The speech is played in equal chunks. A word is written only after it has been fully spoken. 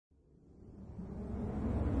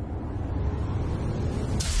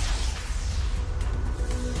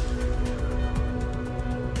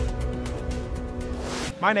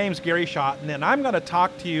My name's Gary Schotten, and I'm going to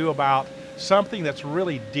talk to you about something that's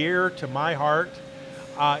really dear to my heart.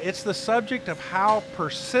 It's the subject of how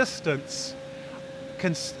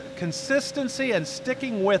consistency and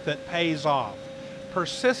sticking with it pays off.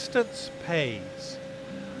 Persistence pays.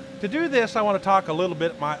 To do this, I want to talk a little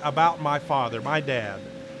bit about my father, my dad.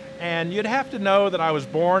 And you'd have to know that I was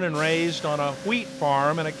born and raised on a wheat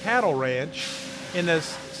farm and a cattle ranch in the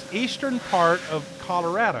eastern part of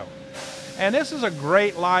Colorado. And this is a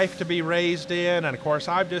great life to be raised in, and of course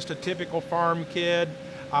I'm just a typical farm kid,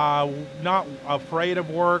 not afraid of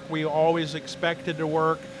work. We always expected to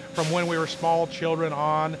work from when we were small children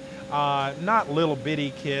on, not little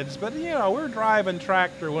bitty kids, but you know, we're driving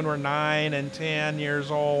tractor when we're 9 and 10 years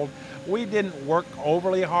old. We didn't work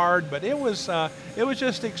overly hard, but it was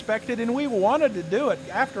just expected, and we wanted to do it.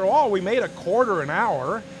 After all, we made $0.25 an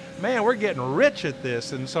hour. Man, we're getting rich at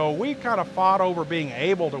this, and so we kind of fought over being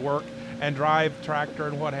able to work and drive tractor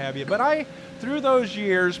and what have you. But through those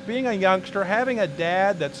years, being a youngster, having a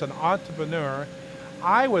dad that's an entrepreneur,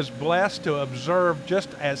 I was blessed to observe just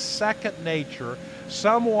as second nature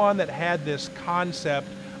someone that had this concept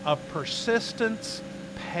of persistence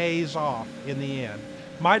pays off in the end.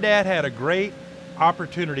 My dad had a great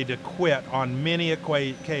opportunity to quit on many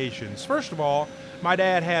occasions. First of all, my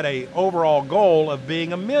dad had an overall goal of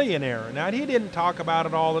being a millionaire. Now, he didn't talk about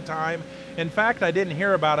it all the time. In fact, I didn't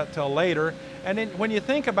hear about it till later. And then when you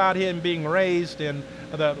think about him being raised in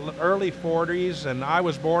the early 40s, and I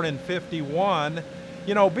was born in 51,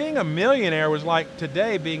 you know, being a millionaire was like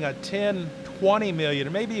today being a 10, 20 million,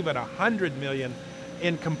 or maybe even 100 million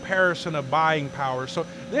in comparison of buying power. So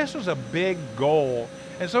this was a big goal.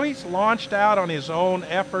 And so he's launched out on his own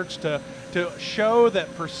efforts to show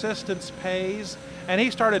that persistence pays. And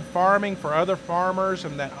he started farming for other farmers,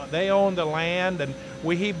 and that they owned the land, and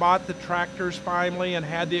he bought the tractors finally and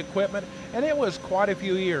had the equipment. And it was quite a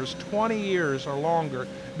few years, 20 years or longer,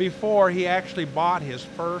 before he actually bought his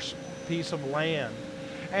first piece of land.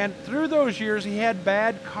 And through those years, he had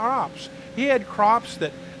bad crops. He had crops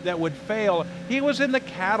that would fail. He was in the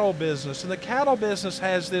cattle business, and the cattle business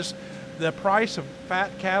has this, the price of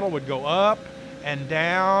fat cattle would go up and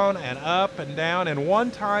down and up and down. And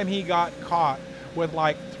one time he got caught with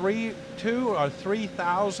like 2,000 or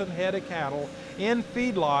 3,000 head of cattle in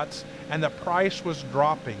feedlots, and the price was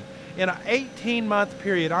dropping. In an 18-month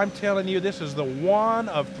period, I'm telling you, this is the one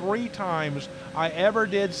of 3 times I ever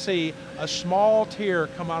did see a small tear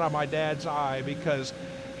come out of my dad's eye, because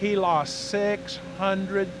he lost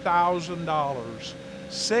 $600,000.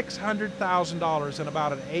 $600,000 in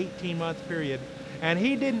about an 18-month period. And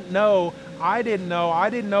he didn't know, I didn't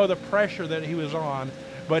know the pressure that he was on,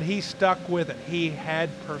 but he stuck with it. He had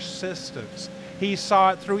persistence. He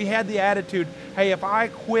saw it through. He had the attitude, hey, if I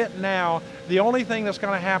quit now, the only thing that's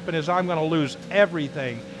going to happen is I'm going to lose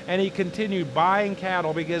everything. And he continued buying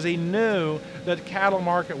cattle because he knew that the cattle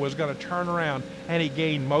market was going to turn around, and he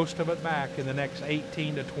gained most of it back in the next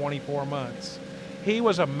 18 to 24 months. He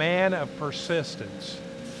was a man of persistence.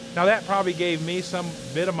 Now that probably gave me some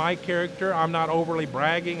bit of my character. I'm not overly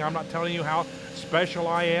bragging. I'm not telling you how special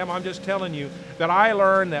I am. I'm just telling you that I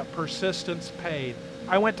learned that persistence paid.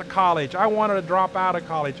 I went to college. I wanted to drop out of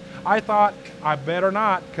college. I thought I better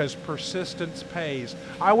not, because persistence pays.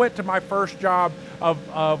 I went to my first job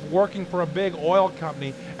of working for a big oil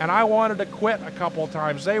company, and I wanted to quit a couple of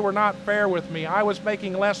times. They were not fair with me. I was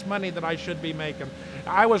making less money than I should be making.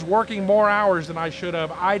 I was working more hours than I should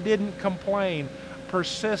have. I didn't complain.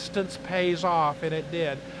 Persistence pays off, and it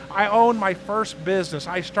did. I owned my first business.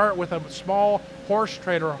 I start with a small horse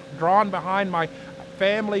trailer drawn behind my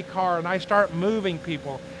family car, and I start moving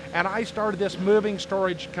people. And I started this moving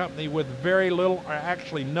storage company with very little, or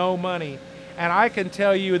actually no money. And I can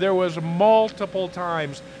tell you there was multiple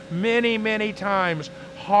times, many times,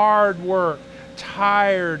 hard work,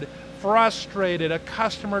 tired, frustrated, a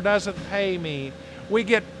customer doesn't pay me. We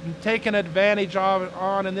get taken advantage of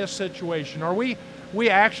on in this situation, or we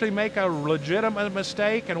actually make a legitimate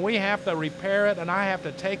mistake and we have to repair it, and I have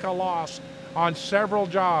to take a loss on several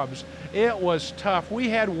jobs. It was tough. We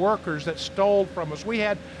had workers that stole from us. We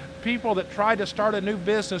had people that tried to start a new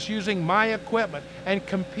business using my equipment and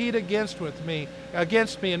compete against me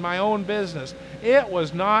in my own business. It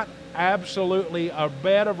was not absolutely a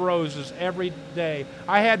bed of roses every day.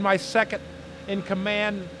 I had my second in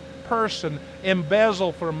command person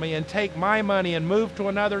embezzle from me and take my money and move to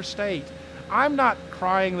another state. I'm not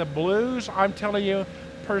crying the blues. I'm telling you,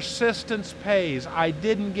 persistence pays. I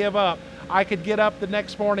didn't give up. I could get up the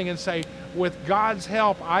next morning and say, with God's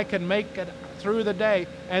help, I can make it through the day.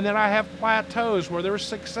 And then I have plateaus where there's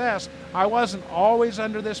success. I wasn't always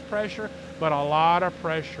under this pressure, but a lot of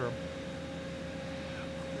pressure.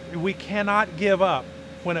 We cannot give up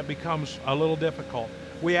when it becomes a little difficult.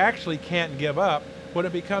 We actually can't give up when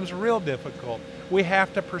it becomes real difficult. We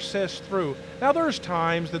have to persist through. Now there's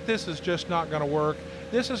times that this is just not going to work.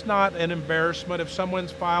 This is not an embarrassment if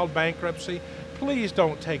someone's filed bankruptcy. Please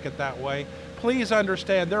don't take it that way. Please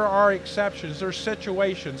understand there are exceptions, there's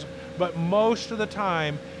situations, but most of the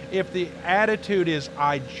time, if the attitude is,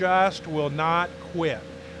 I just will not quit.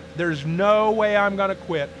 There's no way I'm going to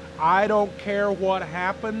quit. I don't care what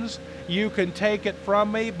happens. You can take it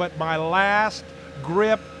from me, but my last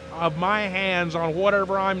grip of my hands on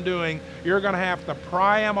whatever I'm doing, you're going to have to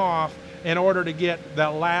pry them off in order to get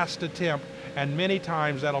that last attempt. And many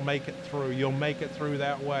times that'll make it through. You'll make it through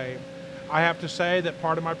that way. I have to say that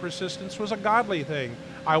part of my persistence was a godly thing.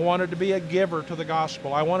 I wanted to be a giver to the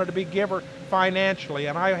gospel. I wanted to be a giver financially,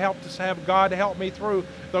 and I helped to have God help me through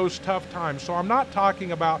those tough times. So I'm not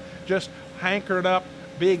talking about just hankering up,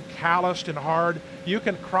 being calloused and hard. You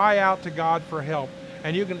can cry out to God for help,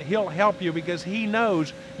 and He'll help you because He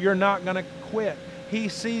knows you're not going to quit. He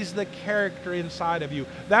sees the character inside of you.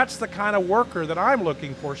 That's the kind of worker that I'm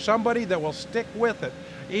looking for, somebody that will stick with it,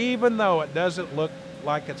 even though it doesn't look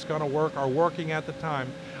like it's going to work or working at the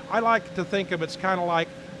time. I like to think of it's kind of like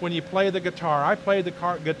when you play the guitar. I played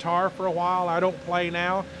the guitar for a while. I don't play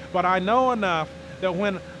now, but I know enough that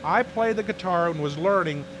when I played the guitar and was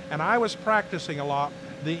learning and I was practicing a lot,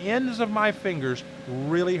 the ends of my fingers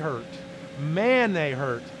really hurt. Man, they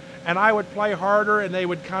hurt. And I would play harder and they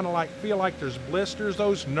would kind of like feel like there's blisters.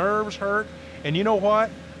 Those nerves hurt. And you know what?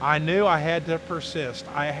 I knew I had to persist.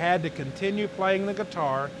 I had to continue playing the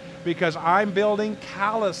guitar because I'm building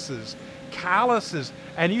calluses. Calluses.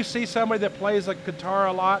 And you see somebody that plays the guitar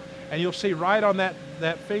a lot, and you'll see right on that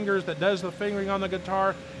fingers that does the fingering on the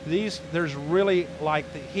guitar, there's really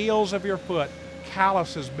like the heels of your foot,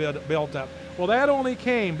 calluses built up. Well, that only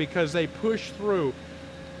came because they pushed through.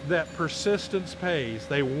 That persistence pays.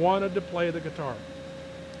 They wanted to play the guitar.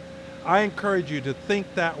 I encourage you to think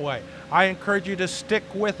that way. I encourage you to stick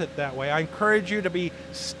with it that way. I encourage you to be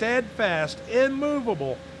steadfast,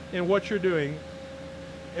 immovable in what you're doing,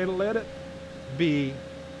 and let it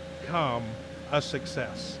become a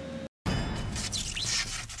success.